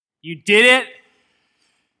You did it.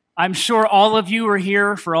 I'm sure all of you are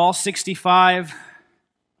here for all 65.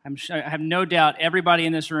 I have no doubt everybody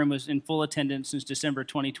in this room was in full attendance since December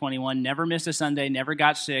 2021, never missed a Sunday, never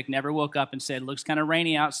got sick, never woke up and said, looks kind of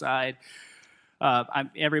rainy outside.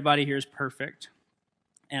 Everybody here is perfect,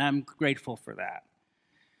 and I'm grateful for that.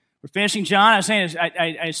 We're finishing John. I was saying,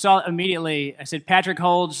 I saw immediately, I said, Patrick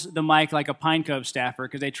holds the mic like a Pine Cove staffer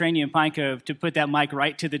because they train you in Pine Cove to put that mic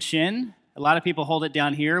right to the chin. A lot of people hold it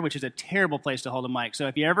down here, which is a terrible place to hold a mic. So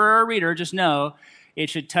if you ever are a reader, just know it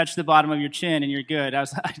should touch the bottom of your chin and you're good. I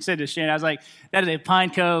said to Shane, I was like, that is a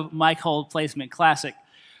Pine Cove mic hold placement classic.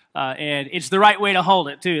 And it's the right way to hold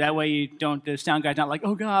it, too. That way you don't, the sound guy's not like,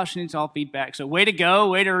 oh gosh, and it's all feedback. So way to go,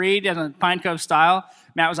 way to read as a Pine Cove style.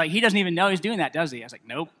 Matt was like, he doesn't even know he's doing that, does he? I was like,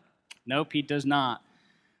 nope, he does not.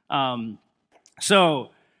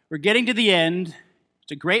 So we're getting to the end.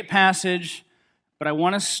 It's a great passage, but I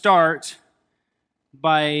want to start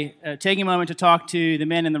by taking a moment to talk to the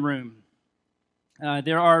men in the room.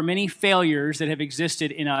 There are many failures that have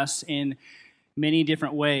existed in us in many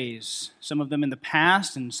different ways, some of them in the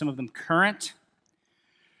past and some of them current,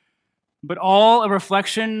 but all a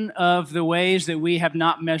reflection of the ways that we have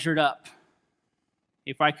not measured up.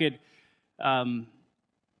 If I could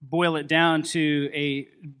boil it down to a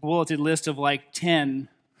bulleted list of like 10,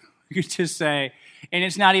 you could just say, and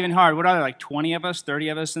it's not even hard. What are there, like 20 of us, 30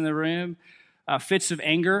 of us in the room? Fits of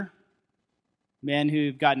anger, men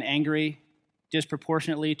who've gotten angry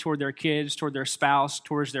disproportionately toward their kids, toward their spouse,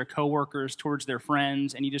 towards their coworkers, towards their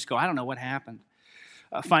friends, and you just go, I don't know what happened.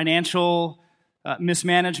 Financial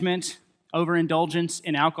mismanagement, overindulgence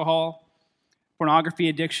in alcohol, pornography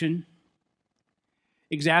addiction,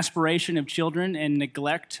 exasperation of children and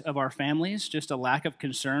neglect of our families, just a lack of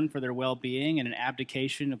concern for their well-being and an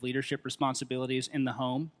abdication of leadership responsibilities in the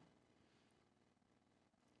home.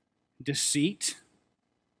 Deceit,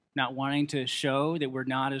 not wanting to show that we're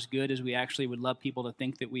not as good as we actually would love people to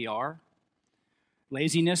think that we are.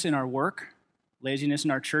 Laziness in our work, laziness in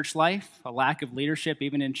our church life, a lack of leadership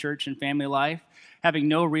even in church and family life, having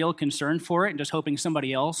no real concern for it and just hoping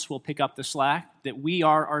somebody else will pick up the slack that we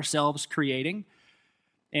are ourselves creating,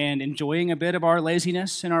 and enjoying a bit of our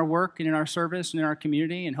laziness in our work and in our service and in our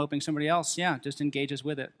community and hoping somebody else, just engages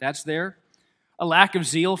with it. That's there. A lack of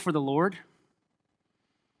zeal for the Lord,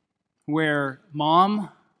 where mom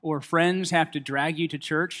or friends have to drag you to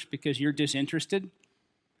church because you're disinterested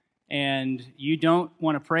and you don't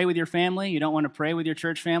want to pray with your family, you don't want to pray with your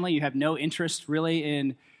church family, you have no interest really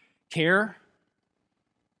in care,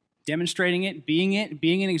 demonstrating it, being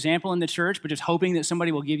an example in the church, but just hoping that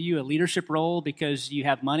somebody will give you a leadership role because you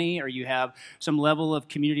have money or you have some level of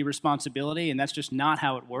community responsibility, and that's just not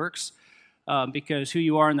how it works, because who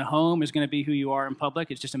you are in the home is going to be who you are in public.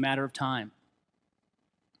 It's just a matter of time.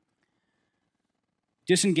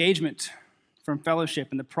 Disengagement from fellowship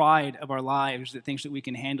and the pride of our lives that thinks that we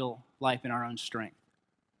can handle life in our own strength.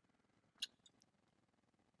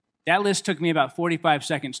 That list took me about 45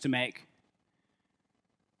 seconds to make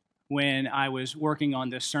when I was working on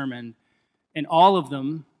this sermon, and all of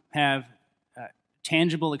them have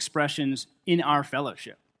tangible expressions in our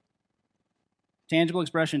fellowship. Tangible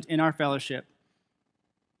expressions in our fellowship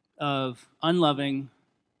of unloving,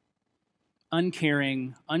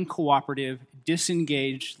 uncaring, uncooperative,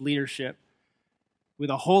 disengaged leadership with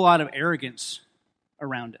a whole lot of arrogance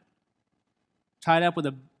around it. Tied up with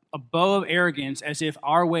a bow of arrogance as if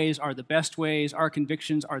our ways are the best ways, our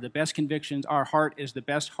convictions are the best convictions, our heart is the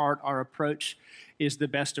best heart, our approach is the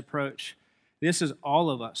best approach. This is all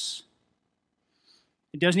of us.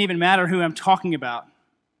 It doesn't even matter who I'm talking about.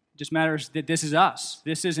 It just matters that this is us.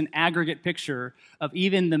 This is an aggregate picture of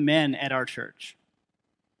even the men at our church.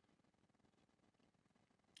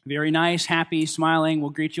 Very nice, happy, smiling, will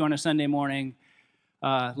greet you on a Sunday morning,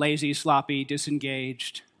 lazy, sloppy,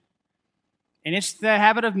 disengaged. And it's the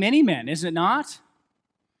habit of many men, is it not?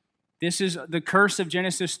 This is the curse of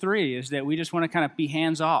Genesis 3, is that we just want to kind of be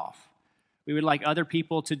hands off. We would like other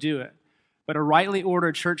people to do it. But a rightly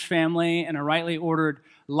ordered church family and a rightly ordered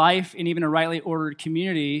life and even a rightly ordered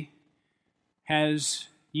community has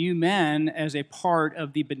you men as a part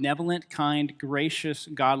of the benevolent, kind, gracious,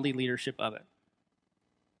 godly leadership of it.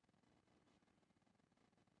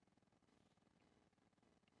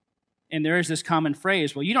 And there is this common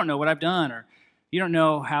phrase, well, you don't know what I've done, or you don't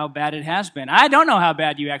know how bad it has been. I don't know how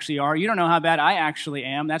bad you actually are. You don't know how bad I actually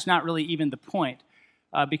am. That's not really even the point,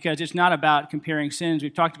 because it's not about comparing sins.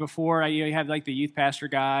 We've talked before, you have like the youth pastor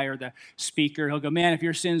guy or the speaker. He'll go, man, if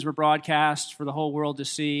your sins were broadcast for the whole world to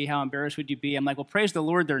see, how embarrassed would you be? I'm like, well, praise the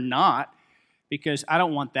Lord, they're not, because I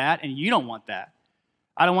don't want that, and you don't want that.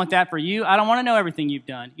 I don't want that for you. I don't want to know everything you've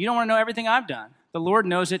done. You don't want to know everything I've done. The Lord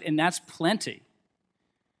knows it, and that's plenty.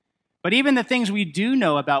 But even the things we do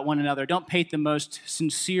know about one another don't paint the most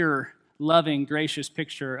sincere, loving, gracious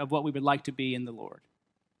picture of what we would like to be in the Lord.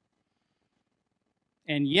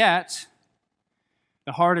 And yet,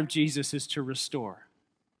 the heart of Jesus is to restore.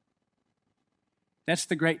 That's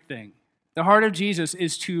the great thing. The heart of Jesus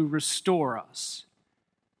is to restore us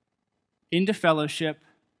into fellowship,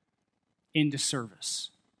 into service.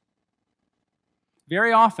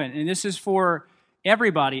 Very often, and this is for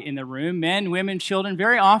everybody in the room, men, women, children,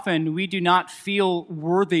 very often we do not feel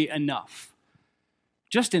worthy enough,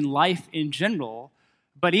 just in life in general,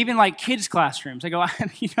 but even like kids' classrooms. I go,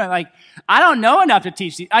 I don't know enough to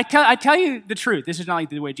teach these. I tell you the truth. This is not like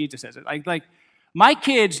the way Jesus says it. Like my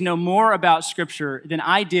kids know more about Scripture than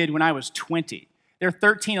I did when I was 20. They're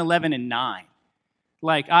 13, 11, and 9.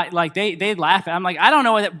 They laugh at. I'm like, I don't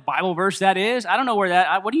know what that Bible verse that is. I don't know where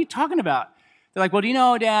that. What are you talking about? They're like, well, do you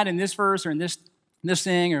know, Dad, in this verse or in this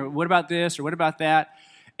thing, or what about this or what about that?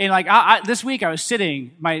 And this week I was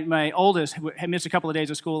sitting. My oldest had missed a couple of days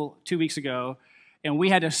of school 2 weeks ago, and we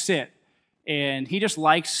had to sit. And he just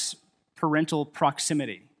likes parental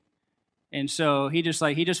proximity, and so he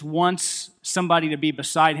just wants somebody to be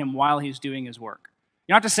beside him while he's doing his work.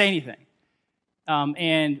 You don't have to say anything.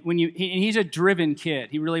 And he's a driven kid.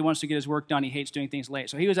 He really wants to get his work done. He hates doing things late.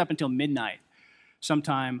 So he was up until midnight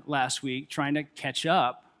sometime last week trying to catch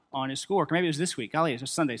up on his schoolwork. Or maybe it was this week. Golly,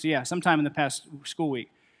 it's Sunday. So yeah, sometime in the past school week.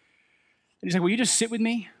 And he's like, will you just sit with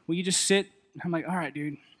me? Will you just sit? I'm like, all right,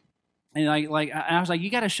 dude. And and I was like, you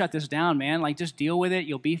got to shut this down, man. Like, just deal with it.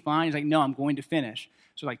 You'll be fine. He's like, no, I'm going to finish.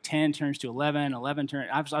 So 10 turns to 11, 11 turns.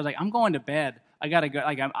 I was like, I'm going to bed. I got to go.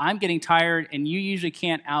 Like, I'm getting tired, and you usually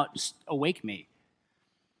can't awake me.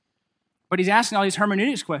 But he's asking all these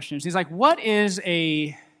hermeneutics questions. He's like, what is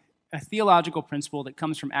a theological principle that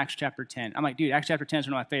comes from Acts chapter 10? I'm like, dude, Acts chapter 10 is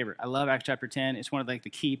one of my favorite. I love Acts chapter 10. It's one of the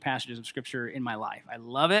key passages of Scripture in my life. I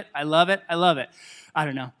love it. I love it. I love it. I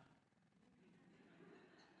don't know.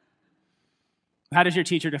 How does your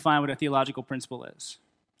teacher define what a theological principle is?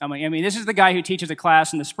 This is the guy who teaches a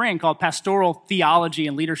class in the spring called Pastoral Theology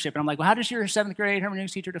and Leadership. And I'm like, well, how does your 7th grade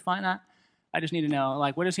hermeneutics teacher define that? I just need to know.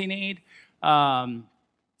 Like, what does he need?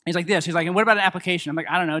 He's like this. He's like, and what about an application? I'm like,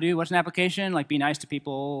 I don't know, dude. What's an application? Like, be nice to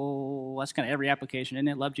people. That's kind of every application, isn't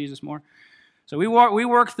it? Love Jesus more. So we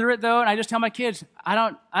work through it though, and I just tell my kids, I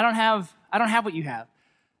don't have what you have.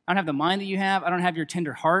 I don't have the mind that you have. I don't have your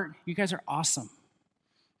tender heart. You guys are awesome,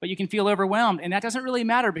 but you can feel overwhelmed, and that doesn't really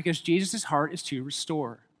matter because Jesus' heart is to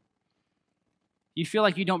restore. You feel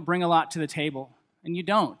like you don't bring a lot to the table, and you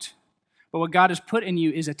don't. But what God has put in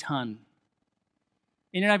you is a ton.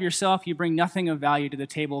 In and of yourself, you bring nothing of value to the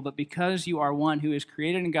table, but because you are one who is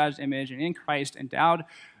created in God's image and in Christ, endowed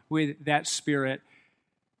with that Spirit,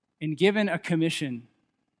 and given a commission,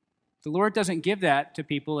 the Lord doesn't give that to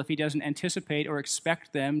people if he doesn't anticipate or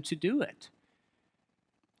expect them to do it.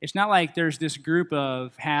 It's not like there's this group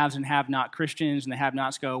of haves and have-not Christians, and the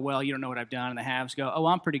have-nots go, well, you don't know what I've done, and the haves go, oh,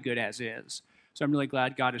 I'm pretty good as is. So I'm really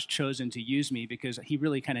glad God has chosen to use me because he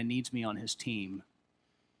really kind of needs me on his team.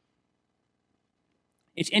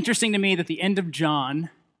 It's interesting to me that the end of John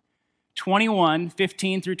 21,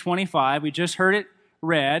 15 through 25, we just heard it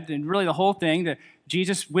read, and really the whole thing, that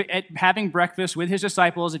Jesus having breakfast with his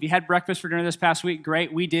disciples. If you had breakfast for dinner this past week,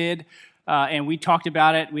 great, we did, and we talked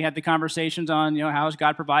about it. We had the conversations on, how has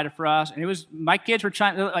God provided for us, and it was, my kids were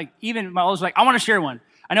trying, even my oldest was like, I want to share one.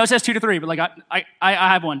 I know it says 2 to 3, but I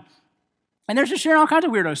have one. And they're just sharing all kinds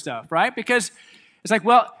of weirdo stuff, right? Because it's like,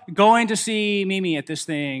 well, going to see Mimi at this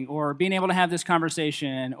thing, or being able to have this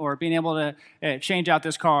conversation, or being able to change out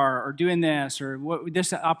this car, or doing this, or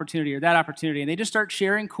this opportunity, or that opportunity. And they just start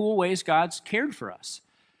sharing cool ways God's cared for us.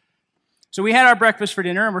 So we had our breakfast for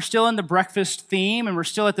dinner, and we're still in the breakfast theme, and we're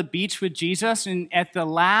still at the beach with Jesus. And at the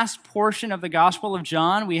last portion of the Gospel of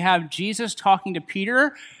John, we have Jesus talking to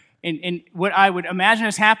Peter. And what I would imagine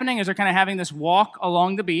is happening is they're kind of having this walk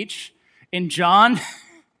along the beach, and John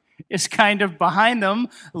is kind of behind them,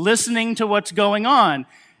 listening to what's going on.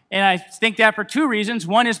 And I think that for 2 reasons.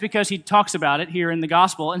 One is because he talks about it here in the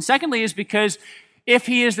gospel. And secondly is because if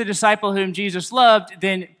he is the disciple whom Jesus loved,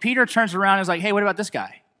 then Peter turns around and is like, hey, what about this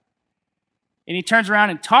guy? And he turns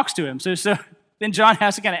around and talks to him. So then John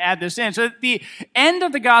has to kind of add this in. So the end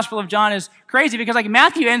of the Gospel of John is crazy because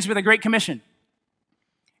Matthew ends with a great commission,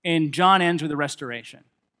 and John ends with a restoration.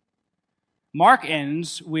 Mark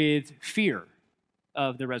ends with fear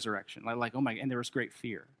of the resurrection. Like, oh my, and there was great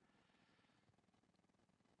fear.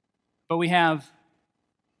 But we have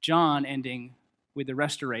John ending with the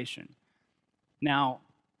restoration. Now,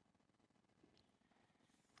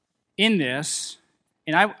 in this,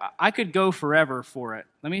 And I could go forever for it.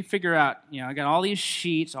 Let me figure out, I got all these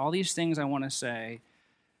sheets, all these things I want to say.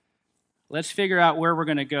 Let's figure out where we're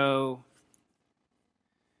going to go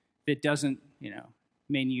that doesn't,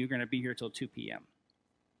 mean you're going to be here till 2 p.m.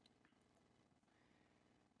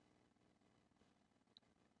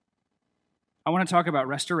 I want to talk about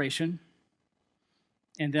restoration,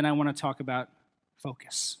 and then I want to talk about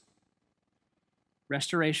focus.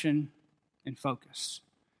 Restoration and focus.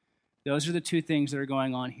 Those are the two things that are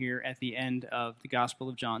going on here at the end of the Gospel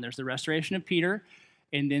of John. There's the restoration of Peter,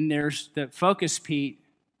 and then there's the focus, Pete,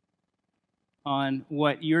 on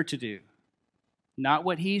what you're to do. Not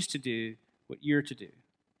what he's to do, what you're to do.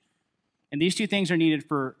 And these two things are needed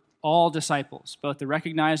for all disciples, both to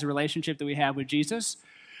recognize the relationship that we have with Jesus,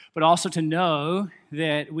 but also to know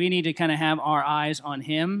that we need to kind of have our eyes on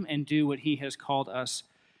him and do what he has called us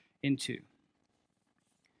into.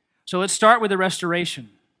 So let's start with the restoration.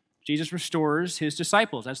 Jesus restores his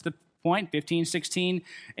disciples. That's the point, 15, 16,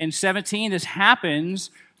 and 17. This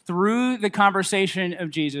happens through the conversation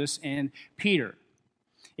of Jesus and Peter.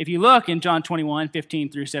 If you look in John 21, 15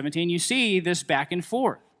 through 17, you see this back and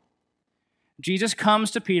forth. Jesus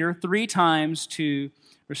comes to Peter 3 times to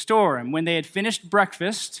restore him. When they had finished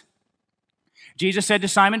breakfast, Jesus said to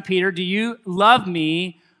Simon Peter, "Do you love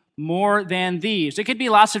me more than these?" It could be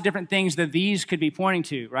lots of different things that these could be pointing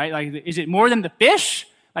to, right? Like, is it more than the fish?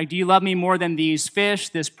 Like, do you love me more than these fish,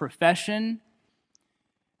 this profession?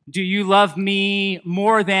 Do you love me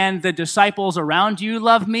more than the disciples around you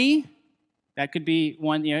love me? That could be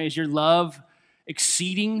one, is your love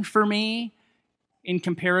exceeding for me in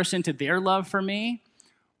comparison to their love for me?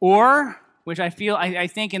 Or, which I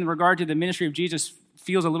think in regard to the ministry of Jesus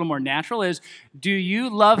feels a little more natural, is, do you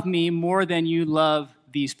love me more than you love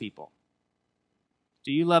these people?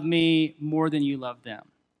 Do you love me more than you love them?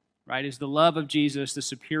 Right? Is the love of Jesus the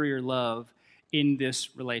superior love in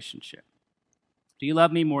this relationship? Do you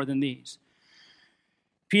love me more than these?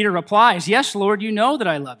 Peter replies, "Yes, Lord, you know that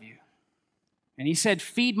I love you." And he said,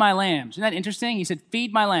 "Feed my lambs." Isn't that interesting? He said,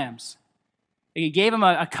 "Feed my lambs." He gave him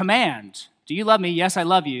a command. Do you love me? Yes, I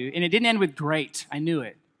love you. And it didn't end with great. I knew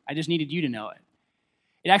it. I just needed you to know it.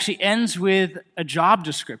 It actually ends with a job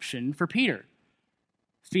description for Peter.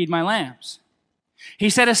 Feed my lambs. He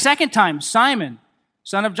said a second time, "Simon,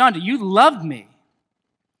 son of John, do you love me?"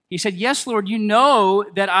 He said, "Yes, Lord, you know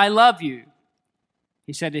that I love you."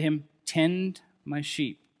 He said to him, "Tend my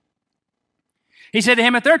sheep." He said to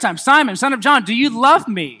him a third time, "Simon, son of John, do you love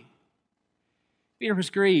me?" Peter was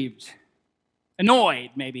grieved,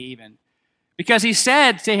 annoyed maybe even, because he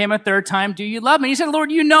said to him a third time, "Do you love me?" He said,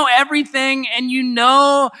 "Lord, you know everything, and you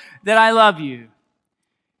know that I love you."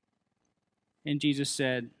 And Jesus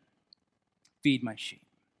said, "Feed my sheep."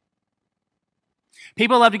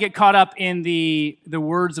 People love to get caught up in the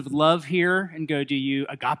words of love here and go, "Do you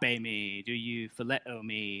agape me? Do you phileo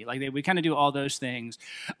me?" We kind of do all those things.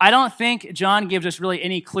 I don't think John gives us really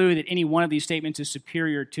any clue that any one of these statements is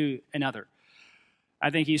superior to another.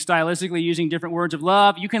 I think he's stylistically using different words of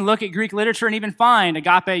love. You can look at Greek literature and even find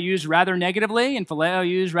agape used rather negatively and phileo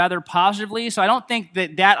used rather positively. So I don't think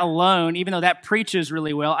that alone, even though that preaches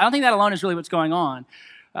really well, I don't think that alone is really what's going on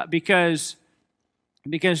because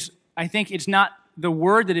I think it's not the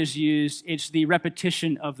word that is used, it's the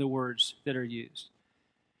repetition of the words that are used.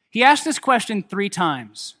 He asked this question 3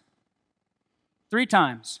 times. 3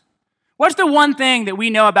 times. What's the one thing that we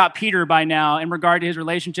know about Peter by now in regard to his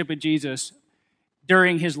relationship with Jesus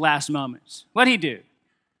during his last moments? What'd he do?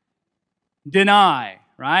 Deny,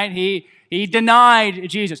 right? He denied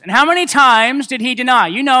Jesus. And how many times did he deny?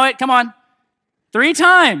 You know it, come on. 3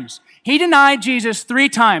 times. He denied Jesus 3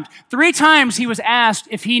 times. 3 times he was asked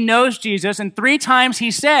if he knows Jesus, and 3 times he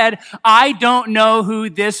said, "I don't know who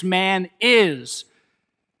this man is."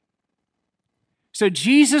 So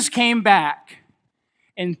Jesus came back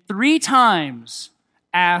and 3 times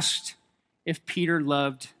asked if Peter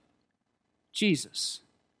loved Jesus.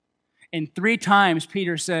 And 3 times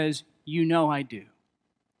Peter says, "You know I do.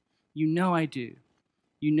 You know I do.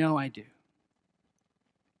 You know I do."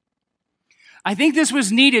 I think this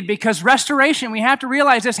was needed because restoration, we have to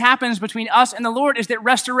realize this happens between us and the Lord, is that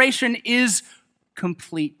restoration is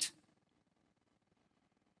complete.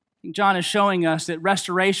 John is showing us that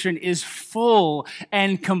restoration is full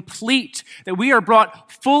and complete, that we are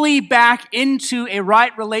brought fully back into a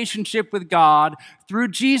right relationship with God through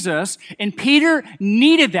Jesus, and Peter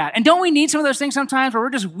needed that. And don't we need some of those things sometimes where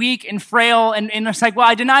we're just weak and frail, and it's like, well,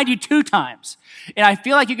 I denied you 2 times, and I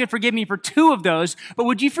feel like you could forgive me for 2 of those, but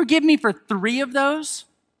would you forgive me for 3 of those?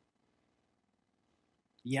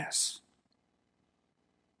 Yes.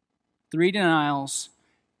 3 denials,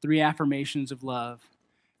 3 affirmations of love.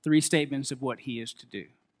 3 statements of what he is to do.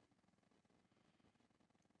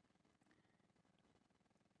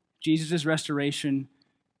 Jesus' restoration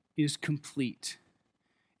is complete.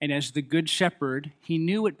 And as the good shepherd, he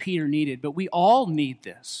knew what Peter needed, but we all need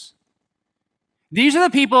this. These are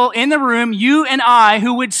the people in the room, you and I,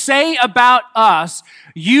 who would say about us,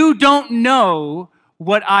 you don't know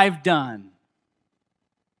what I've done.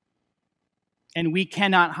 And we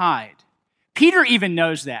cannot hide. Peter even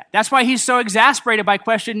knows that. That's why he's so exasperated by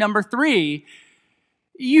question number 3.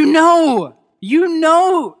 You know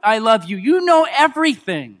I love you. You know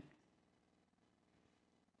everything.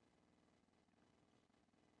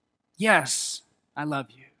 Yes, I love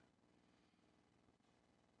you.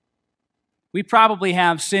 We probably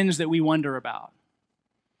have sins that we wonder about,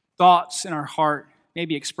 thoughts in our heart,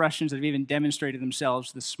 maybe expressions that have even demonstrated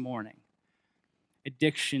themselves this morning.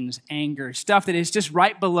 Addictions, anger, stuff that is just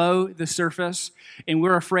right below the surface, and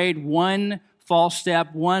we're afraid one false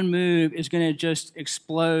step, one move is going to just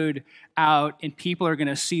explode out, and people are going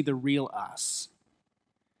to see the real us.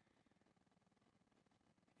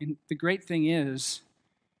 And the great thing is,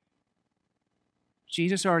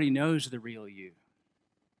 Jesus already knows the real you.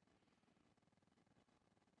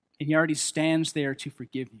 And he already stands there to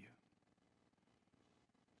forgive you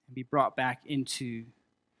and be brought back into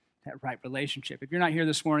that right relationship. If you're not here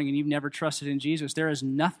this morning and you've never trusted in Jesus, there is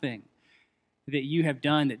nothing that you have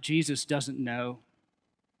done that Jesus doesn't know.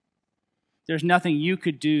 There's nothing you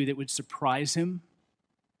could do that would surprise him.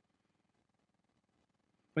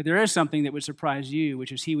 But there is something that would surprise you,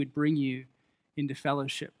 which is he would bring you into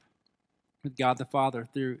fellowship with God the Father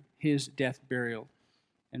through his death, burial,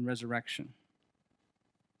 and resurrection.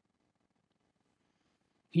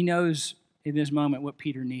 He knows in this moment what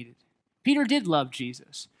Peter needed. Peter did love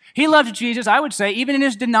Jesus. He loved Jesus, I would say, even in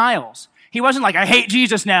his denials. He wasn't like, I hate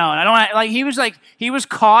Jesus now, and I don't like. He was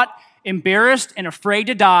caught, embarrassed, and afraid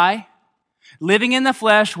to die, living in the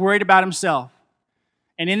flesh, worried about himself.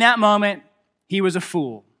 And in that moment, he was a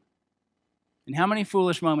fool. And how many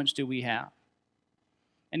foolish moments do we have?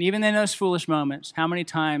 And even in those foolish moments, how many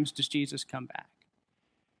times does Jesus come back?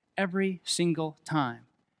 Every single time.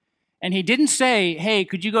 And he didn't say, hey,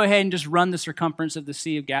 could you go ahead and just run the circumference of the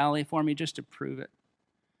Sea of Galilee for me just to prove it?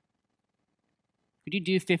 Could you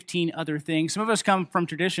do 15 other things? Some of us come from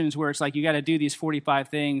traditions where it's like you got to do these 45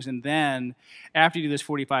 things, and then after you do those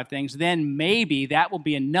 45 things, then maybe that will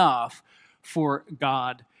be enough for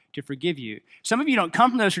God to forgive you. Some of you don't come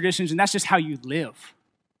from those traditions, and that's just how you live,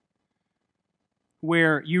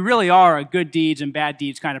 where you really are a good deeds and bad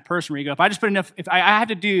deeds kind of person, where you go, if I just put enough, if I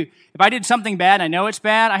did something bad and I know it's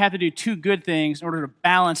bad, I have to do 2 good things in order to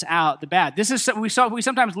balance out the bad. This is we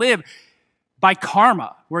sometimes live by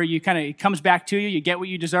karma, where you kind of, it comes back to you, you get what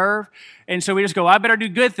you deserve. And so we just go, I better do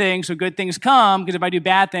good things so good things come, because if I do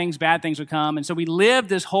bad things will come. And so we live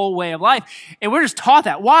this whole way of life. And we're just taught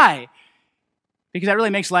that. Why? Because that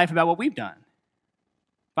really makes life about what we've done.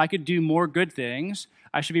 If I could do more good things,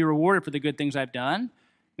 I should be rewarded for the good things I've done.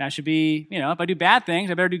 And I should be, if I do bad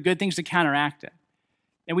things, I better do good things to counteract it.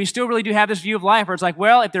 And we still really do have this view of life where it's like,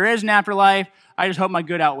 well, if there is an afterlife, I just hope my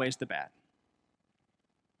good outweighs the bad.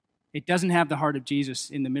 It doesn't have the heart of Jesus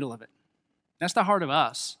in the middle of it. That's the heart of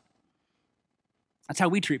us. That's how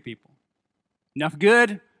we treat people. Enough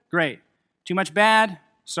good, great. Too much bad,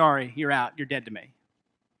 sorry, you're out, you're dead to me.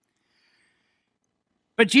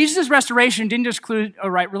 But Jesus' restoration didn't just include a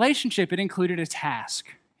right relationship, it included a task.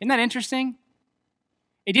 Isn't that interesting?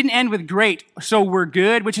 It didn't end with great, so we're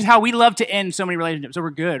good, which is how we love to end so many relationships. So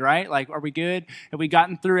we're good, right? Like, are we good? Have we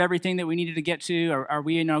gotten through everything that we needed to get to? Are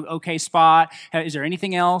we in an okay spot? Is there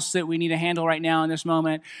anything else that we need to handle right now in this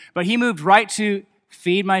moment? But he moved right to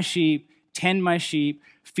feed my sheep, tend my sheep,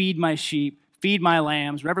 feed my sheep, feed my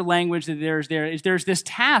lambs, whatever language that there's this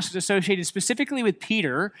task associated specifically with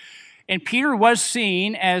Peter. And Peter was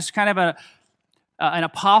seen as kind of an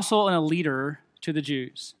apostle and a leader to the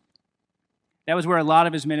Jews. That was where a lot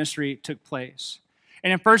of his ministry took place.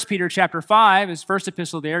 And in 1 Peter chapter 5, his first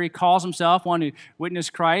epistle there, he calls himself one who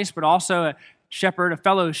witnessed Christ, but also a shepherd, a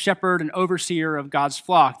fellow shepherd and overseer of God's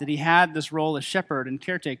flock, that he had this role as shepherd and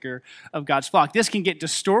caretaker of God's flock. This can get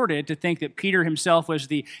distorted to think that Peter himself was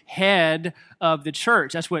the head of the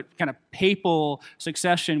church. That's what kind of papal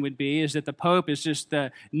succession would be, is that the Pope is just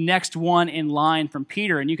the next one in line from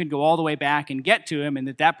Peter, and you can go all the way back and get to him, and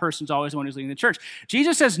that person's always the one who's leading the church.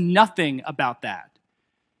 Jesus says nothing about that.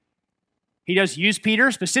 He does use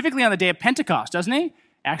Peter specifically on the day of Pentecost, doesn't he?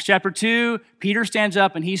 Acts chapter 2, Peter stands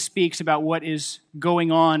up and he speaks about what is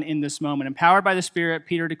going on in this moment. Empowered by the Spirit,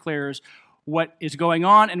 Peter declares what is going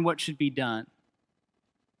on and what should be done.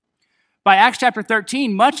 By Acts chapter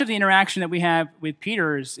 13, much of the interaction that we have with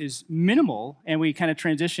Peter is minimal, and we kind of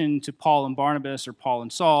transition to Paul and Barnabas, or Paul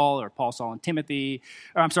and Saul, or Paul, Saul, and Timothy,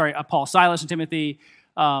 or Paul, Silas, and Timothy.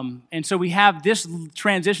 And so we have this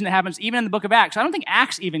transition that happens even in the book of Acts. I don't think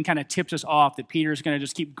Acts even kind of tips us off that Peter's going to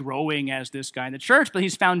just keep growing as this guy in the church, but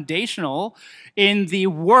he's foundational in the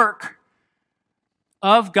work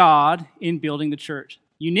of God in building the church,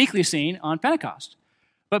 uniquely seen on Pentecost.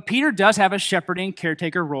 But Peter does have a shepherding,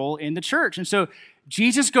 caretaker role in the church. And so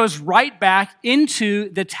Jesus goes right back into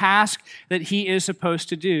the task that he is supposed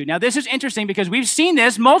to do. Now, this is interesting because we've seen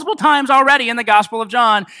this multiple times already in the Gospel of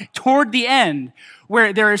John toward the end,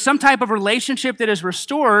 where there is some type of relationship that is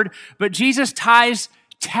restored, but Jesus ties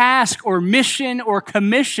task or mission or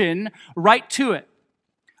commission right to it.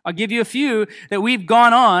 I'll give you a few that we've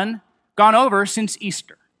gone over since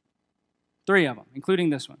Easter. 3 of them,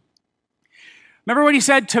 including this one. Remember what he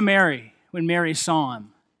said to Mary when Mary saw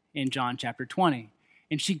him in John chapter 20,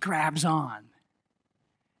 and she grabs on.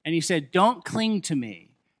 And he said, "Don't cling to me,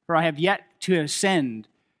 for I have yet to ascend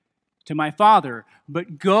to my Father,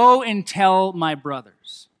 but go and tell my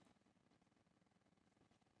brothers."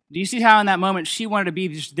 Do you see how in that moment she wanted to be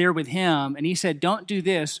just there with him, and he said, "Don't do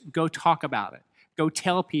this, go talk about it. Go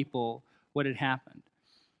tell people what had happened."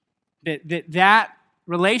 That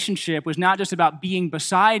relationship was not just about being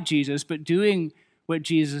beside Jesus, but doing what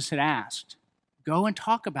Jesus had asked. Go and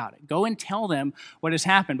talk about it. Go and tell them what has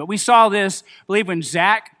happened. But we saw this, I believe, when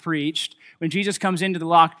Zach preached, when Jesus comes into the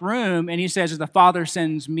locked room and he says, "As the Father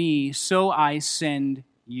sends me, so I send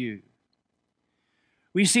you."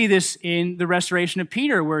 We see this in the restoration of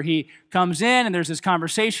Peter, where he comes in and there's this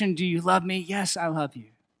conversation. "Do you love me?" "Yes, I love you."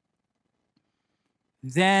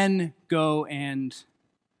 "Then go and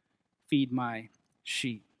feed my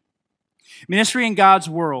sheep." Ministry in God's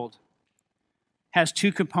world has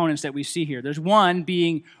 2 components that we see here. There's one,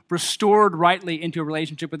 being restored rightly into a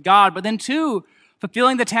relationship with God, but then 2,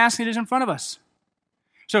 fulfilling the task that is in front of us.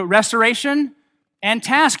 So restoration and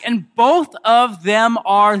task, and both of them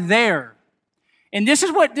are there. And this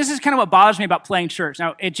is kind of what bothers me about playing church.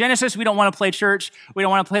 Now, at Genesis, we don't want to play church. We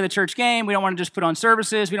don't want to play the church game. We don't want to just put on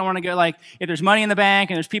services. We don't want to go if there's money in the bank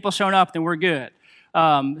and there's people showing up, then we're good.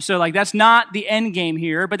 So that's not the end game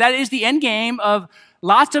here, but that is the end game of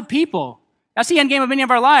lots of people. That's the end game of many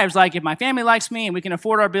of our lives. If my family likes me and we can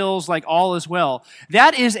afford our bills, all is well.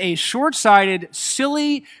 That is a short-sighted,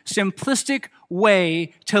 silly, simplistic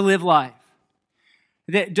way to live life.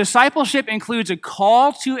 That discipleship includes a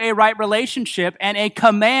call to a right relationship and a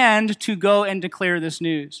command to go and declare this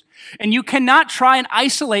news. And you cannot try and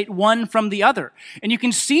isolate one from the other. And you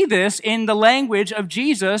can see this in the language of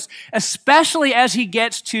Jesus, especially as he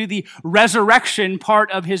gets to the resurrection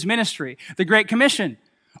part of his ministry, the Great Commission.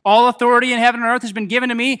 "All authority in heaven and earth has been given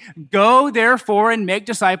to me. Go, therefore, and make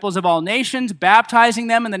disciples of all nations, baptizing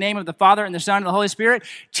them in the name of the Father and the Son and the Holy Spirit,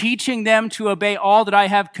 teaching them to obey all that I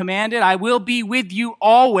have commanded. I will be with you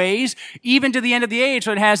always, even to the end of the age."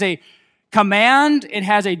 So it has a command, it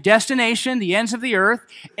has a destination, the ends of the earth,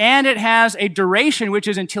 and it has a duration, which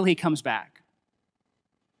is until he comes back.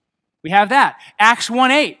 We have that. Acts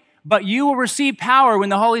 1:8. "But you will receive power when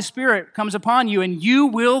the Holy Spirit comes upon you, and you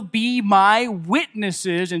will be my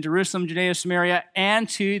witnesses in Jerusalem, Judea, Samaria, and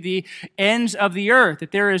to the ends of the earth."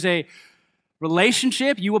 That there is a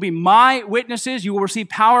relationship. You will be my witnesses. You will receive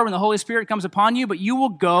power when the Holy Spirit comes upon you, but you will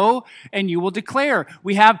go and you will declare.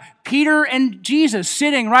 We have Peter and Jesus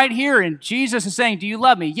sitting right here, and Jesus is saying, "Do you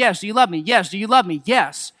love me? Yes. Do you love me? Yes. Do you love me?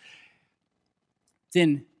 Yes."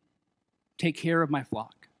 "Then take care of my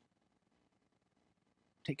flock.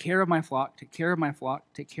 Take care of my flock, take care of my flock,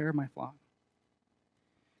 take care of my flock."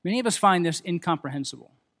 Many of us find this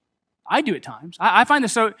incomprehensible. I do at times. I find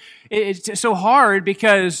this it's so hard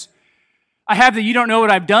because I have the "you don't know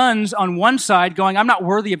what I've done" on one side going, I'm not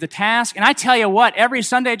worthy of the task. And I tell you what, every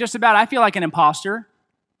Sunday just about, I feel like an imposter.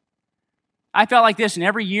 I felt like this in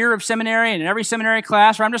every year of seminary and in every seminary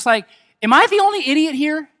class where I'm just like, am I the only idiot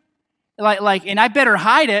here? And I better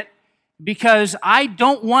hide it, because I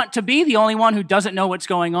don't want to be the only one who doesn't know what's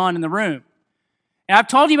going on in the room. And I've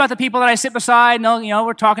told you about the people that I sit beside, and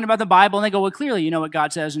we're talking about the Bible, and they go, "Well, clearly you know what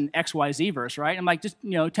God says in XYZ verse, right?" I'm like, just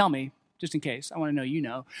tell me, just in case. I want to know you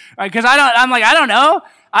know. Because I don't know.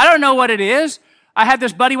 I don't know what it is. I had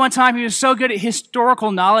this buddy one time, he was so good at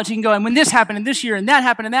historical knowledge, he can go, "And when this happened in this year, and that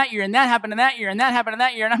happened in that year, and that happened in that year, and that happened in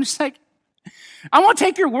that year," and I'm just like, I won't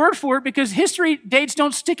take your word for it, because history dates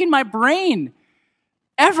don't stick in my brain.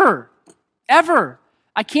 Ever.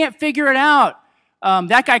 I can't figure it out.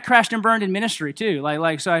 That guy crashed and burned in ministry too.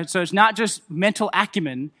 So it's not just mental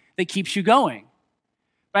acumen that keeps you going.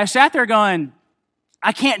 But I sat there going,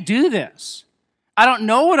 I can't do this. I don't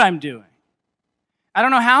know what I'm doing. I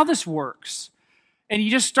don't know how this works. And you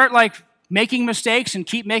just start like making mistakes and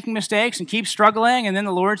keep making mistakes and keep struggling, and then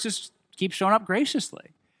the Lord just keeps showing up graciously.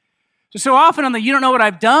 So often on the you don't know what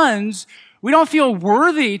I've done, we don't feel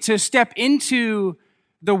worthy to step into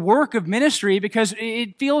the work of ministry because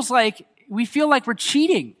it feels like we feel like we're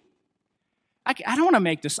cheating. I don't want to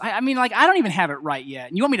make this. I mean, like, I don't even have it right yet.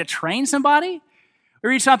 And you want me to train somebody? We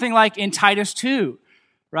read something like in Titus 2,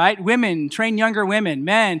 right? Women, train younger women.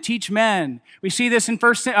 Men, teach men. We see this in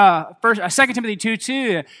 2 Timothy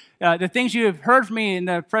 2:2. The things you have heard from me in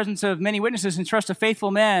the presence of many witnesses, entrust to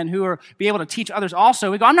faithful men who are be able to teach others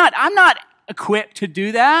also. We go, I'm not equipped to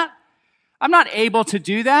do that. I'm not able to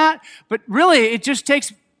do that. But really, it just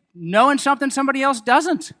takes knowing something somebody else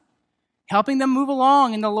doesn't. Helping them move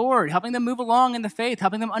along in the Lord, helping them move along in the faith,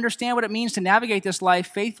 helping them understand what it means to navigate this life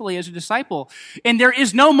faithfully as a disciple. And there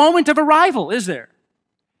is no moment of arrival, is there?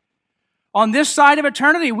 On this side of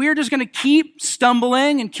eternity, we're just going to keep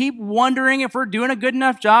stumbling and keep wondering if we're doing a good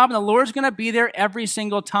enough job, and the Lord's going to be there every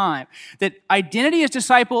single time. That identity as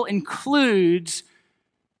disciple includes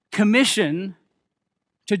commission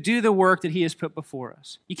to do the work that he has put before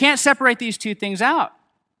us. You can't separate these two things out.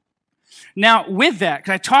 Now, with that,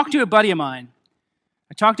 because I talked to a buddy of mine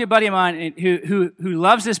who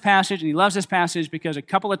loves this passage, and he loves this passage because a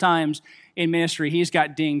couple of times in ministry, he's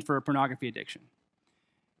got dinged for a pornography addiction.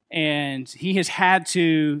 And he has had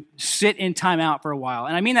to sit in timeout for a while.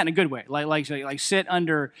 And I mean that in a good way, like sit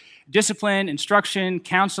under discipline, instruction,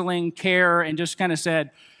 counseling, care, and just kind of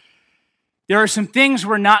said, there are some things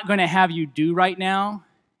we're not going to have you do right now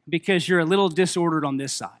because you're a little disordered on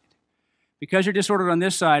this side. Because you're disordered on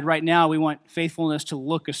this side, right now we want faithfulness to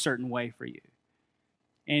look a certain way for you.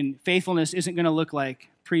 And faithfulness isn't going to look like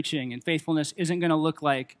preaching, and faithfulness isn't going to look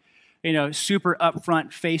like, super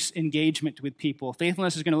upfront face engagement with people.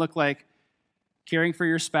 Faithfulness is going to look like caring for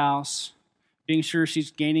your spouse, being sure she's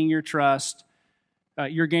gaining your trust,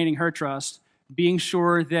 you're gaining her trust, being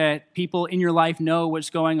sure that people in your life know what's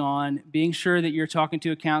going on, being sure that you're talking to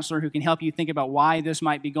a counselor who can help you think about why this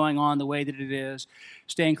might be going on the way that it is,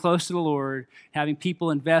 staying close to the Lord, having people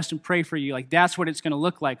invest and pray for you. Like, that's what it's going to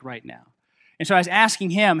look like right now. And so I was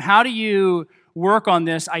asking him, how do you work on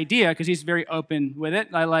this idea? Because he's very open with it.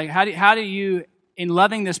 How do you, in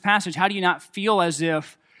loving this passage, how do you not feel as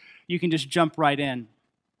if you can just jump right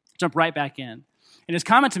back in? And his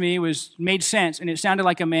comment to me made sense, and it sounded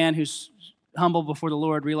like a man who's humble before the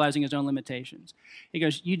Lord, realizing his own limitations. He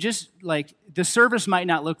goes, the service might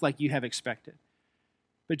not look like you have expected,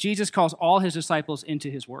 but Jesus calls all his disciples into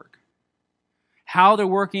his work. How they're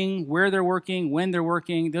working, where they're working, when they're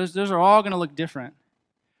working, those are all going to look different.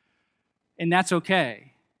 And that's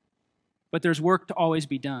okay. But there's work to always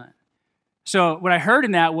be done. So what I heard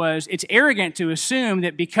in that was, it's arrogant to assume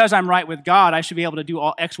that because I'm right with God, I should be able to do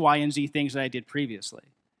all X, Y, and Z things that I did previously.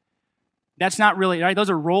 That's not really, right? Those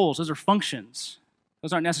are roles. Those are functions.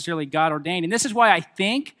 Those aren't necessarily God ordained. And this is why I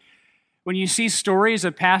think when you see stories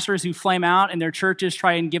of pastors who flame out and their churches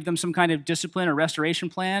try and give them some kind of discipline or restoration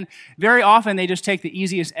plan, very often they just take the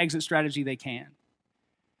easiest exit strategy they can.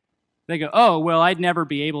 They go, oh, well, I'd never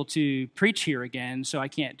be able to preach here again, so I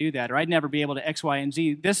can't do that. Or I'd never be able to X, Y, and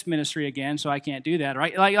Z this ministry again, so I can't do that.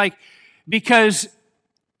 Right? Because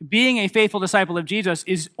being a faithful disciple of Jesus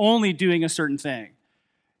is only doing a certain thing.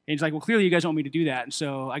 And he's like, well, clearly you guys want me to do that, and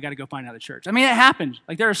so I got to go find another church. I mean, it happens.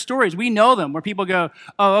 Like, there are stories, we know them, where people go,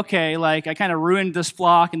 oh, okay, like, I kind of ruined this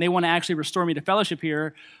flock, and they want to actually restore me to fellowship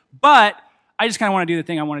here, but I just kind of want to do the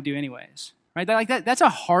thing I want to do anyways. Right? That's a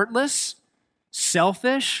heartless,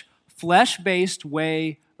 selfish, flesh-based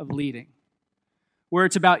way of leading, where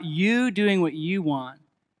it's about you doing what you want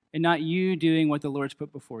and not you doing what the Lord's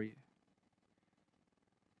put before you.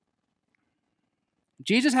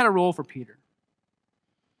 Jesus had a role for Peter.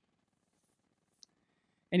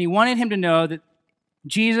 And he wanted him to know that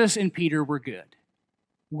Jesus and Peter were good.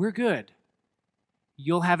 We're good.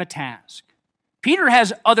 You'll have a task. Peter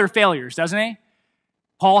has other failures, doesn't he?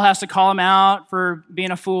 Paul has to call him out for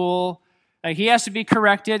being a fool. Like, he has to be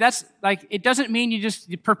corrected. That's like, it doesn't mean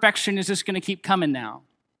the perfection is just going to keep coming now.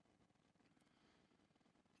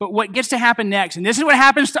 But what gets to happen next, and this is what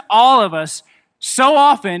happens to all of us so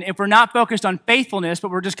often if we're not focused on faithfulness, but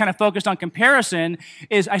we're just kind of focused on comparison,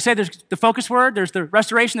 is, I said there's the focus word, there's the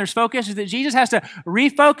restoration, there's focus, is that Jesus has to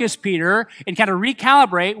refocus Peter and kind of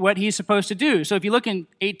recalibrate what he's supposed to do. So if you look in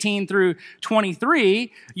 18 through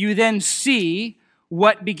 23, you then see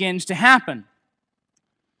what begins to happen.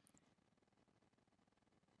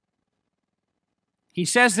 He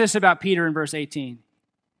says this about Peter in verse 18.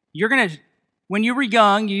 When you were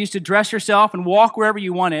young, you used to dress yourself and walk wherever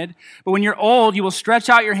you wanted. But when you're old, you will stretch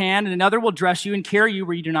out your hand, and another will dress you and carry you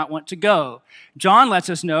where you do not want to go. John lets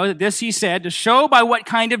us know that this he said to show by what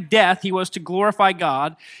kind of death he was to glorify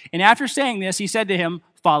God. And after saying this, he said to him,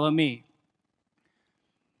 "Follow me."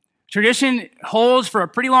 Tradition holds for a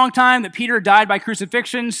pretty long time that Peter died by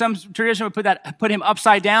crucifixion. Some tradition would put him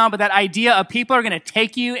upside down, but that idea of people are going to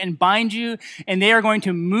take you and bind you, and they are going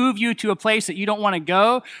to move you to a place that you don't want to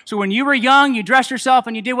go. So when you were young, you dressed yourself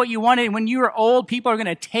and you did what you wanted. And when you were old, people are going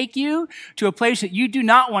to take you to a place that you do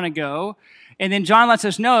not want to go. And then John lets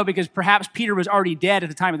us know, because perhaps Peter was already dead at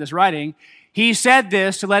the time of this writing, he said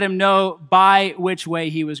this to let him know by which way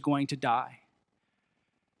he was going to die.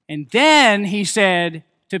 And then he said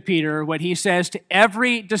to Peter what he says to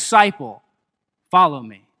every disciple: follow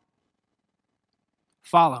me.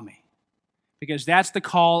 Follow me. Because that's the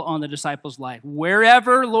call on the disciples' life.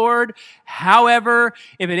 Wherever, Lord, however,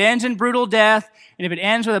 if it ends in brutal death, and if it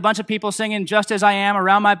ends with a bunch of people singing "Just As I Am"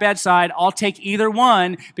 around my bedside, I'll take either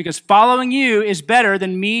one, because following you is better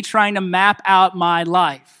than me trying to map out my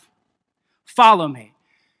life. Follow me.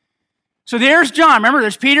 So there's John. Remember,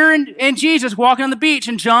 there's Peter and Jesus walking on the beach,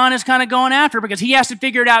 and John is kind of going after because he has to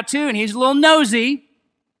figure it out too, and he's a little nosy.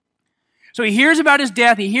 So he hears about his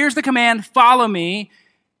death. He hears the command, "Follow me."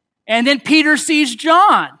 And then Peter sees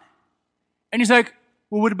John. And he's like,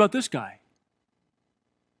 "Well, what about this guy?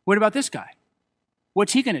 What about this guy?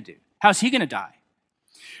 What's he going to do? How's he going to die?"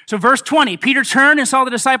 So verse 20, Peter turned and saw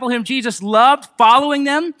the disciple whom Jesus loved following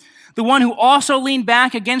them, the one who also leaned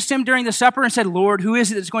back against him during the supper and said, "Lord, who is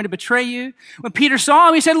it that's going to betray you?" When Peter saw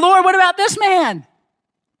him, he said, "Lord, what about this man?"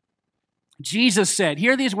 Jesus said,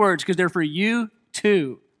 hear these words because they're for you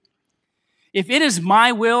too. "If it is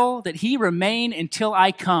my will that he remain until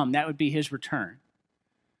I come," that would be his return.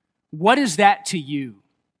 "What is that to you?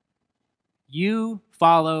 You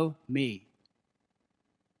follow me."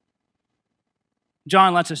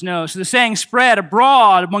 John lets us know. So the saying spread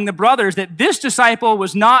abroad among the brothers that this disciple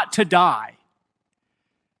was not to die.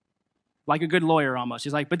 Like a good lawyer almost.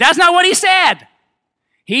 He's like, but that's not what he said.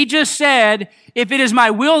 He just said, if it is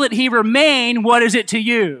my will that he remain, what is it to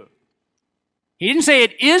you? He didn't say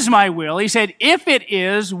it is my will. He said, if it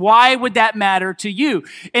is, why would that matter to you?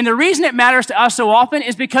 And the reason it matters to us so often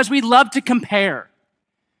is because we love to compare.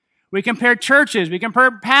 We compare churches, we compare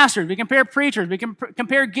pastors, we compare preachers, we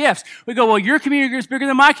compare gifts. We go, well, your community group is bigger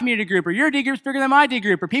than my community group, or your D group is bigger than my D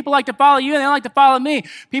group, or people like to follow you and they don't like to follow me.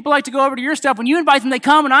 People like to go over to your stuff. When you invite them, they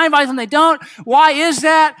come, and I invite them, they don't. Why is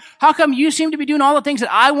that? How come you seem to be doing all the things that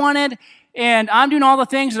I wanted, and I'm doing all the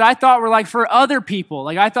things that I thought were like for other people?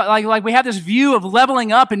 Like I thought, like we have this view of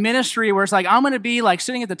leveling up in ministry where it's like, I'm going to be like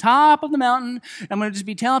sitting at the top of the mountain. I'm going to just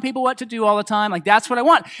be telling people what to do all the time. Like that's what I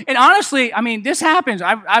want. And honestly, I mean, this happens.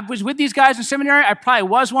 I was with these guys in seminary. I probably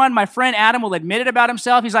was one. My friend Adam will admit it about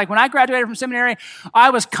himself. He's like, when I graduated from seminary,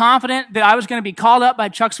 I was confident that I was going to be called up by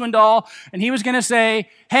Chuck Swindoll, and he was going to say,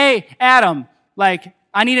 hey, Adam, like,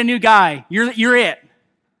 I need a new guy. You're it.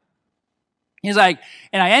 He's like,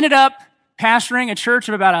 and I ended up pastoring a church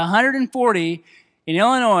of about 140 in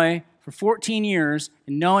Illinois for 14 years,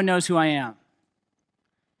 and no one knows who I am.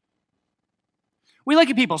 We look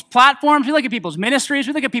at people's platforms, we look at people's ministries,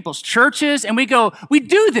 we look at people's churches, and we go, we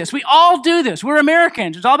do this. We all do this. We're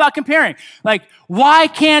Americans. It's all about comparing. Like, why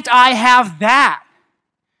can't I have that?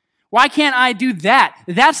 Why can't I do that?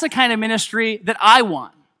 That's the kind of ministry that I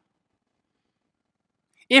want.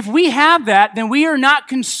 If we have that, then we are not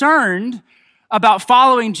concerned about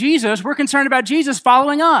following Jesus. We're concerned about Jesus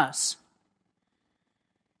following us.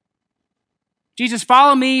 Jesus,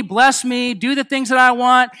 follow me, bless me, do the things that I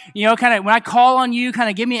want. You know, kind of when I call on you, kind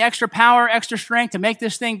of give me extra power, extra strength to make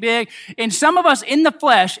this thing big. And some of us in the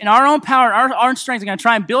flesh, in our own power, our own strength, are going to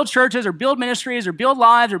try and build churches or build ministries or build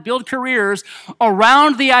lives or build careers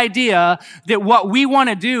around the idea that what we want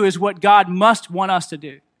to do is what God must want us to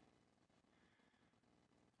do,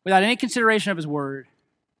 without any consideration of his word,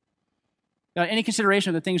 without any consideration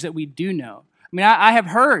of the things that we do know. I mean, I have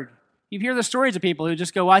heard, you hear the stories of people who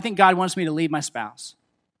just go, well, I think God wants me to leave my spouse.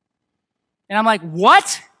 And I'm like,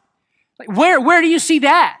 what? Like, where do you see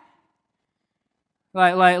that?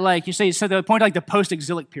 Like you say, so the point like the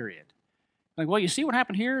post-exilic period. Like, well, you see what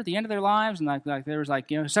happened here at the end of their lives? And like there was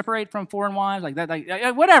like, you know, separate from foreign wives, like that, like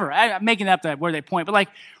whatever. I'm making up that where they point. But like,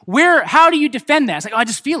 how do you defend that? It's like, oh, I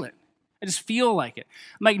just feel it. I just feel like it.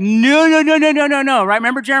 I'm like, no, right?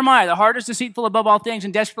 Remember Jeremiah, the heart is deceitful above all things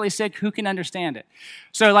and desperately sick. Who can understand it?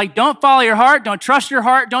 So like, don't follow your heart. Don't trust your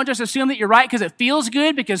heart. Don't just assume that you're right because it feels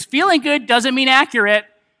good, because feeling good doesn't mean accurate.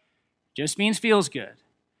 It just means feels good.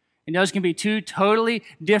 And those can be two totally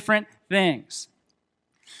different things.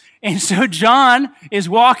 And so John is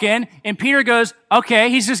walking, and Peter goes, okay,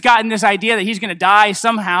 he's just gotten this idea that he's going to die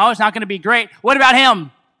somehow. It's not going to be great. What about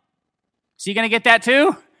him? Is he going to get that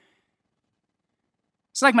too?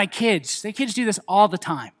 It's like my kids. The kids do this all the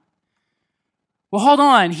time. Well, hold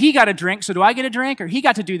on. He got a drink, so do I get a drink? Or he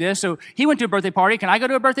got to do this, so he went to a birthday party. Can I go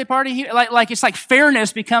to a birthday party? It's like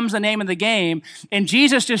fairness becomes the name of the game. And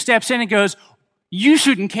Jesus just steps in and goes, you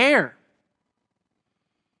shouldn't care.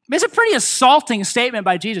 It's a pretty assaulting statement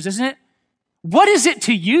by Jesus, isn't it? What is it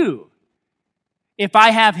to you if I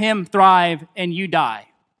have him thrive and you die?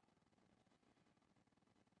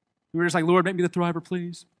 We're just like, Lord, make me the thriver,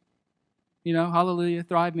 please. Hallelujah,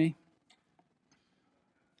 thrive me.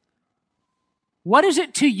 What is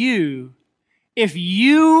it to you if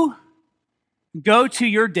you go to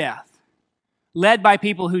your death led by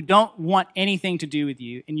people who don't want anything to do with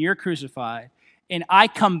you and you're crucified and I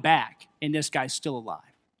come back and this guy's still alive?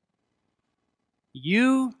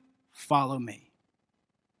 You follow me.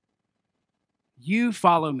 You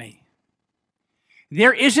follow me.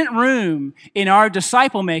 There isn't room in our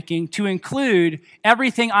disciple making to include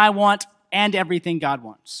everything I want and everything God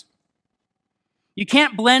wants. You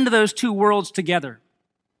can't blend those two worlds together.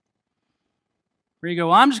 Where you go,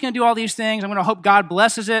 well, I'm just going to do all these things. I'm going to hope God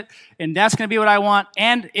blesses it, and that's going to be what I want.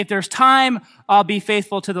 And if there's time, I'll be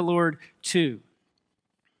faithful to the Lord too.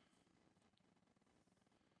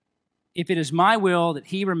 If it is my will that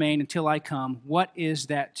he remain until I come, what is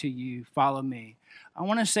that to you? Follow me. I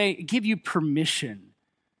want to give you permission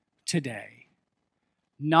today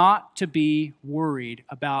not to be worried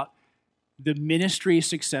about the ministry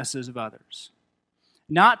successes of others.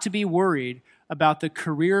 Not to be worried about the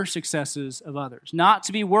career successes of others. Not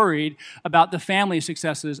to be worried about the family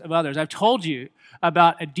successes of others. I've told you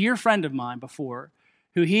about a dear friend of mine before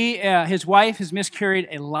who his wife has miscarried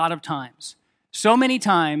a lot of times. So many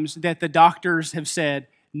times that the doctors have said,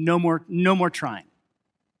 no more trying.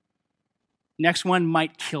 Next one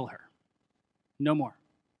might kill her. No more.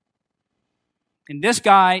 And this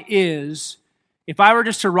guy is, if I were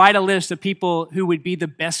just to write a list of people who would be the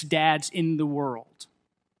best dads in the world,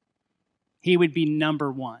 he would be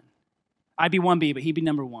number one. I'd be 1B, but he'd be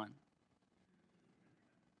number one.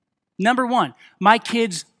 Number one. My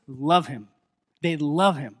kids love him. They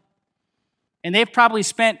love him. And they've probably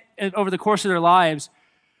spent, over the course of their lives,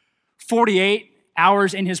 48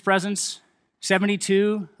 hours in his presence,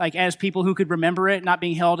 72, as people who could remember it, not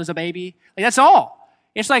being held as a baby. That's all.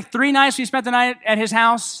 It's like 3 nights we spent the night at his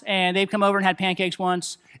house, and they've come over and had pancakes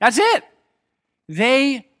once. That's it.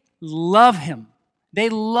 They love him. They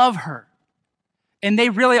love her. And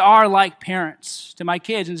they really are like parents to my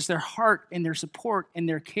kids, and it's their heart and their support and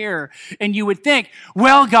their care. And you would think,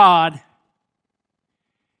 well, God,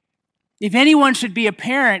 if anyone should be a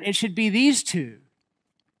parent, it should be these two.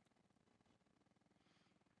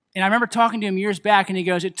 And I remember talking to him years back, and he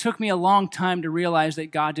goes, it took me a long time to realize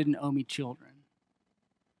that God didn't owe me children.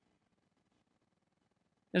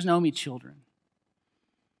 He doesn't owe me children.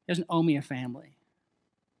 He doesn't owe me a family.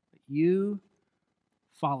 But you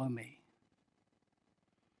follow me.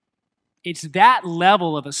 It's that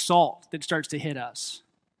level of assault that starts to hit us.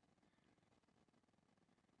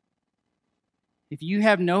 If you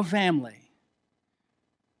have no family,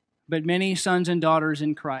 but many sons and daughters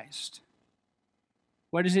in Christ,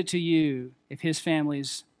 what is it to you if his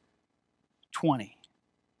family's 20?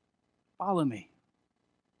 Follow me.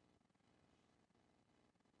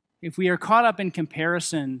 If we are caught up in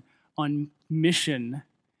comparison on mission,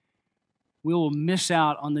 we will miss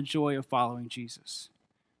out on the joy of following Jesus.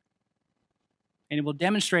 And it will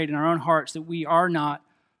demonstrate in our own hearts that we are not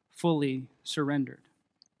fully surrendered.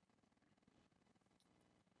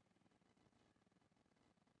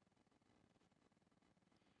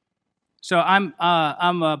 So I'm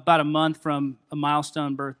about a month from a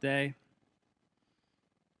milestone birthday,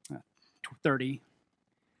 30.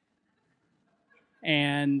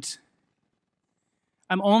 And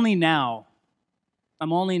I'm only now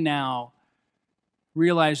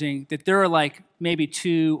realizing that there are maybe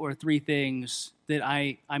 2 or 3 things that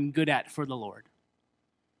I'm good at for the Lord,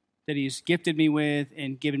 that he's gifted me with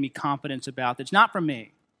and given me confidence about. That's not from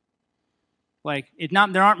me.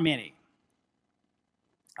 There aren't many.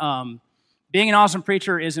 Being an awesome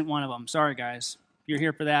preacher isn't one of them. Sorry, guys. If you're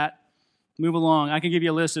here for that, move along. I can give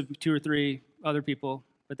you a list of 2 or 3 other people,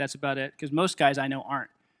 but that's about it, because most guys I know aren't.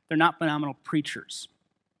 They're not phenomenal preachers.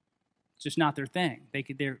 It's just not their thing.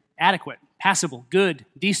 They're adequate, passable, good,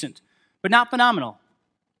 decent, but not phenomenal.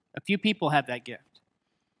 A few people have that gift.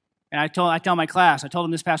 And I tell my class, I told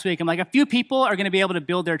them this past week, I'm like, a few people are going to be able to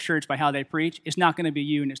build their church by how they preach. It's not going to be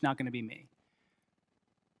you, and it's not going to be me.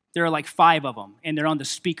 There are 5 of them, and they're on the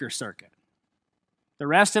speaker circuit. The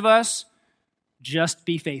rest of us, just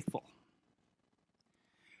be faithful.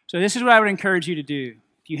 So this is what I would encourage you to do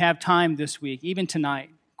if you have time this week, even tonight.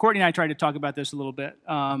 Courtney and I tried to talk about this a little bit.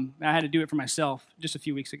 I had to do it for myself just a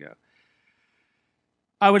few weeks ago.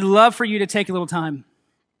 I would love for you to take a little time.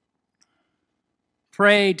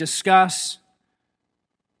 Pray, discuss,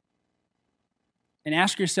 and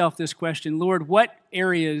ask yourself this question: Lord, what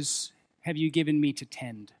areas have you given me to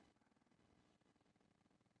tend?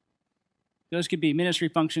 Those could be ministry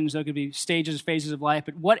functions, those could be stages, phases of life,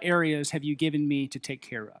 but what areas have you given me to take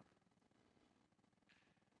care of?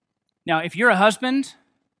 Now, if you're a husband,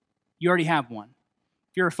 you already have one.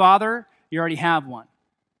 If you're a father, you already have one.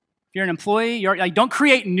 If you're an employee, don't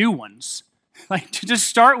create new ones. Just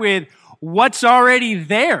start with what's already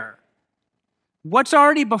there. What's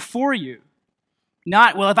already before you?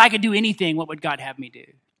 Not, well, if I could do anything, what would God have me do?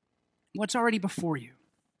 What's already before you?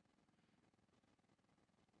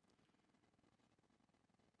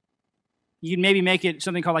 You can maybe make it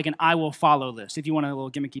something called like an I will follow list, if you want a little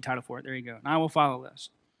gimmicky title for it. There you go, an I will follow list.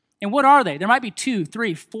 And what are they? There might be 2,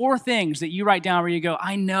 3, 4 things that you write down where you go,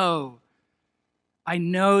 I know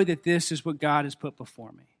that this is what God has put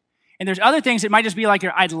before me. And there's other things that might just be like,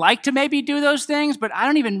 I'd like to maybe do those things, but I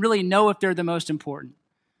don't even really know if they're the most important.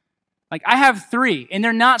 Like I have 3, and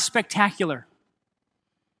they're not spectacular.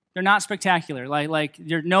 They're not spectacular.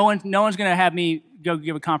 No one's going to have me go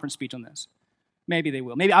give a conference speech on this. Maybe they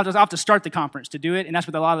will. Maybe I'll have to start the conference to do it, and that's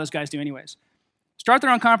what a lot of those guys do anyways. Start their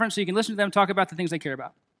own conference so you can listen to them talk about the things they care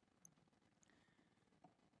about.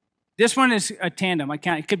 This one is a tandem.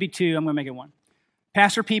 It could be 2. I'm going to make it 1.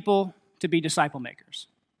 Pastor people to be disciple makers.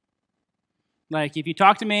 Like if you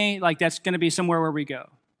talk to me, like that's going to be somewhere where we go.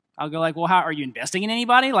 I'll go like, well, how are you investing in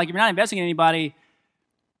anybody? Like if you're not investing in anybody,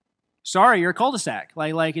 sorry, you're a cul-de-sac.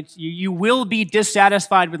 You will be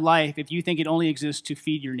dissatisfied with life if you think it only exists to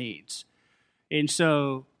feed your needs. And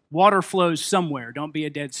so water flows somewhere. Don't be a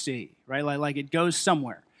Dead Sea, right? Like it goes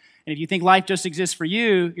somewhere. And if you think life just exists for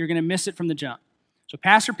you, you're going to miss it from the jump. So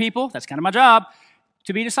pastor people, that's kind of my job,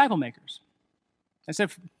 to be disciple makers. That's a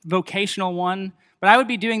vocational one. But I would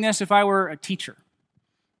be doing this if I were a teacher.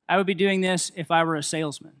 I would be doing this if I were a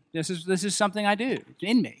salesman. This is something I do. It's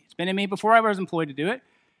in me. It's been in me before I was employed to do it.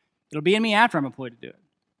 It'll be in me after I'm employed to do it.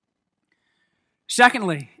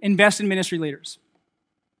 Secondly, invest in ministry leaders.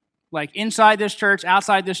 Like inside this church,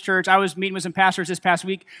 outside this church. I was meeting with some pastors this past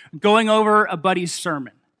week, going over a buddy's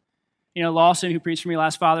sermon. You know, Lawson, who preached for me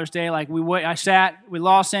last Father's Day, I sat with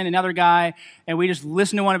Lawson, another guy, and we just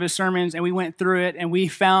listened to one of his sermons, and we went through it, and we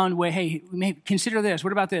found, consider this.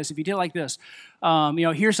 What about this? If you did like this,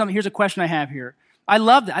 here's a question I have here. I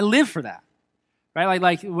love that. I live for that, right?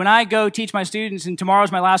 Like when I go teach my students, and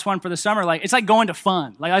tomorrow's my last one for the summer, it's like going to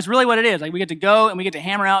fun. Like that's really what it is. Like we get to go, and we get to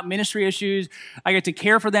hammer out ministry issues. I get to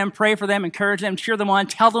care for them, pray for them, encourage them, cheer them on,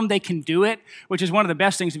 tell them they can do it, which is one of the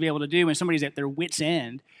best things to be able to do when somebody's at their wit's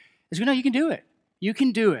end. Is you can do it. You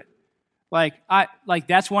can do it.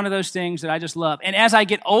 That's one of those things that I just love. And as I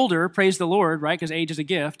get older, praise the Lord, right? Because age is a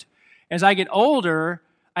gift. As I get older,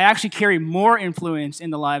 I actually carry more influence in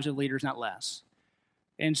the lives of leaders, not less.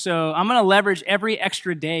 And so I'm going to leverage every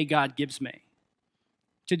extra day God gives me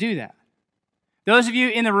to do that. Those of you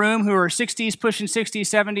in the room who are 60s, pushing 60s,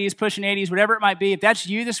 70s, pushing 80s, whatever it might be, if that's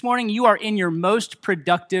you this morning, you are in your most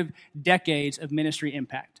productive decades of ministry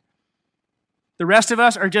impact. The rest of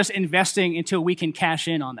us are just investing until we can cash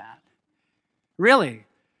in on that. Really.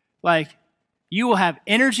 You will have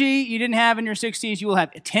energy you didn't have in your 60s. You will have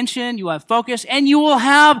attention. You will have focus. And you will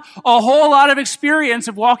have a whole lot of experience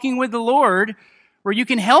of walking with the Lord where you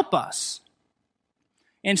can help us.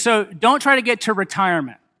 And so don't try to get to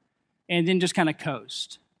retirement and then just kind of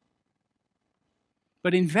coast.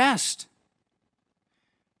 But invest.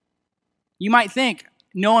 You might think,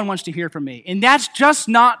 no one wants to hear from me. And that's just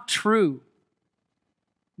not true.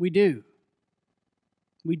 We do.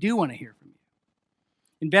 We do want to hear from you.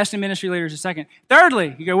 Invest in ministry leaders a second.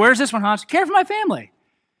 Thirdly, you go, where's this one, Hans? Care for my family.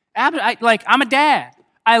 I'm a dad.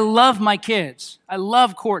 I love my kids. I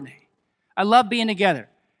love Courtney. I love being together.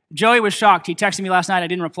 Joey was shocked. He texted me last night. I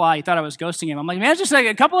didn't reply. He thought I was ghosting him. I'm like, man, it's just like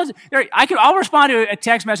a couple of... I'll respond to a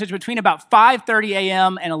text message between about 5:30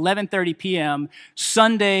 a.m. and 11:30 p.m.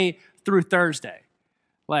 Sunday through Thursday.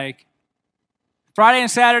 Friday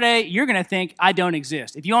and Saturday, you're going to think I don't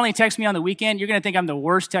exist. If you only text me on the weekend, you're going to think I'm the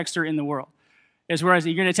worst texter in the world. Whereas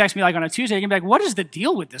you're going to text me on a Tuesday, you're going to be like, what is the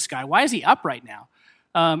deal with this guy? Why is he up right now?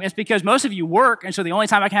 It's because most of you work, and so the only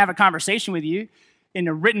time I can have a conversation with you in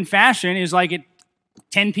a written fashion is at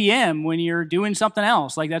 10 p.m. when you're doing something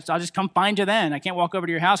else. I'll just come find you then. I can't walk over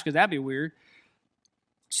to your house because that'd be weird.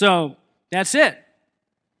 So that's it.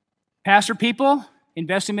 Pastor people,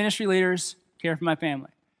 invest in ministry leaders, care for my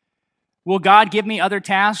family. Will God give me other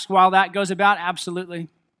tasks while that goes about? Absolutely.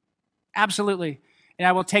 Absolutely. And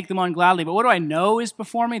I will take them on gladly. But what do I know is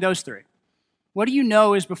before me? Those three. What do you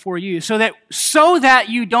know is before you? So that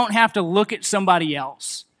you don't have to look at somebody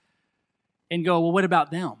else and go, well, what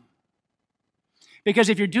about them? Because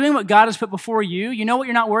if you're doing what God has put before you, you know what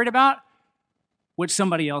you're not worried about? What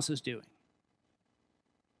somebody else is doing.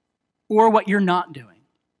 Or what you're not doing.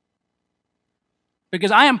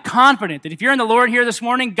 Because I am confident that if you're in the Lord here this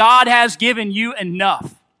morning, God has given you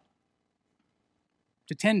enough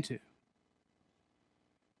to tend to.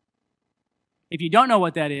 If you don't know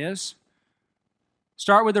what that is,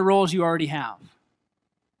 start with the roles you already have.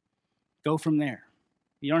 Go from there.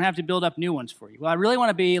 You don't have to build up new ones for you. Well, I really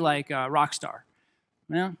want to be like a rock star.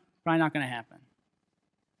 Well, probably not going to happen.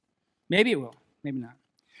 Maybe it will, maybe not.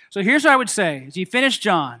 So here's what I would say. As you finish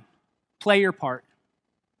John, play your part.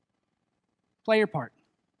 Play your part.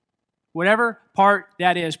 Whatever part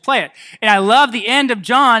that is, play it. And I love the end of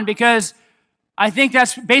John because I think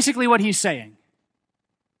that's basically what he's saying.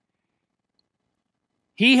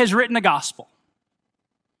 He has written a gospel.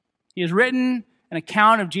 He has written an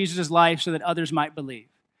account of Jesus' life so that others might believe.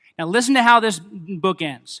 Now listen to how this book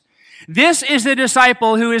ends. This is the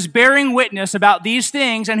disciple who is bearing witness about these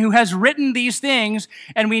things and who has written these things,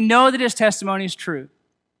 and we know that his testimony is true.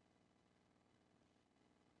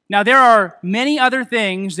 Now there are many other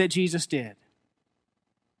things that Jesus did.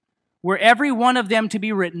 Were every one of them to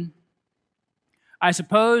be written, I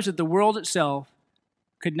suppose that the world itself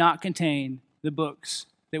could not contain the books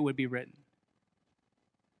that would be written.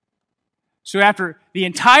 So after the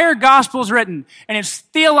entire gospel is written, and it's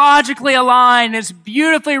theologically aligned, it's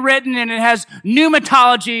beautifully written, and it has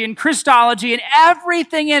pneumatology and Christology and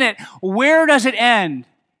everything in it, where does it end?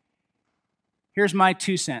 Here's my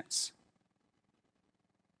 2 cents.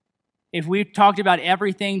 If we talked about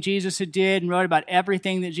everything Jesus had did and wrote about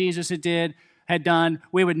everything that Jesus had done,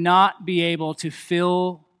 we would not be able to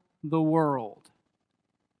fill the world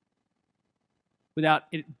without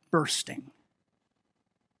it bursting.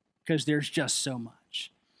 Because there's just so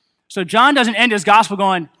much. So John doesn't end his gospel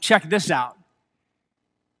going, check this out.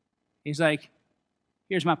 He's like,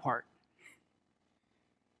 here's my part.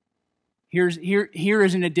 Here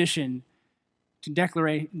is an addition to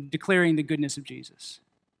declaring the goodness of Jesus.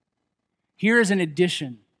 Here is an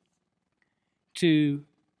addition to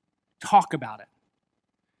talk about it.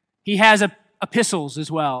 He has epistles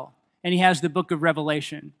as well, and he has the book of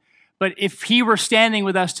Revelation. But if he were standing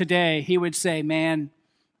with us today, he would say, man,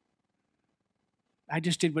 I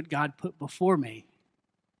just did what God put before me.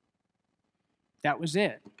 That was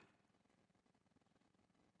it.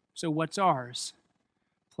 So what's ours?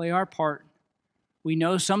 Play our part. We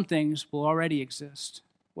know some things will already exist.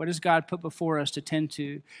 What has God put before us to tend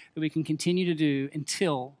to that we can continue to do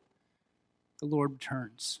until the Lord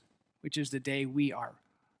returns, which is the day we are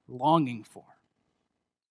longing for?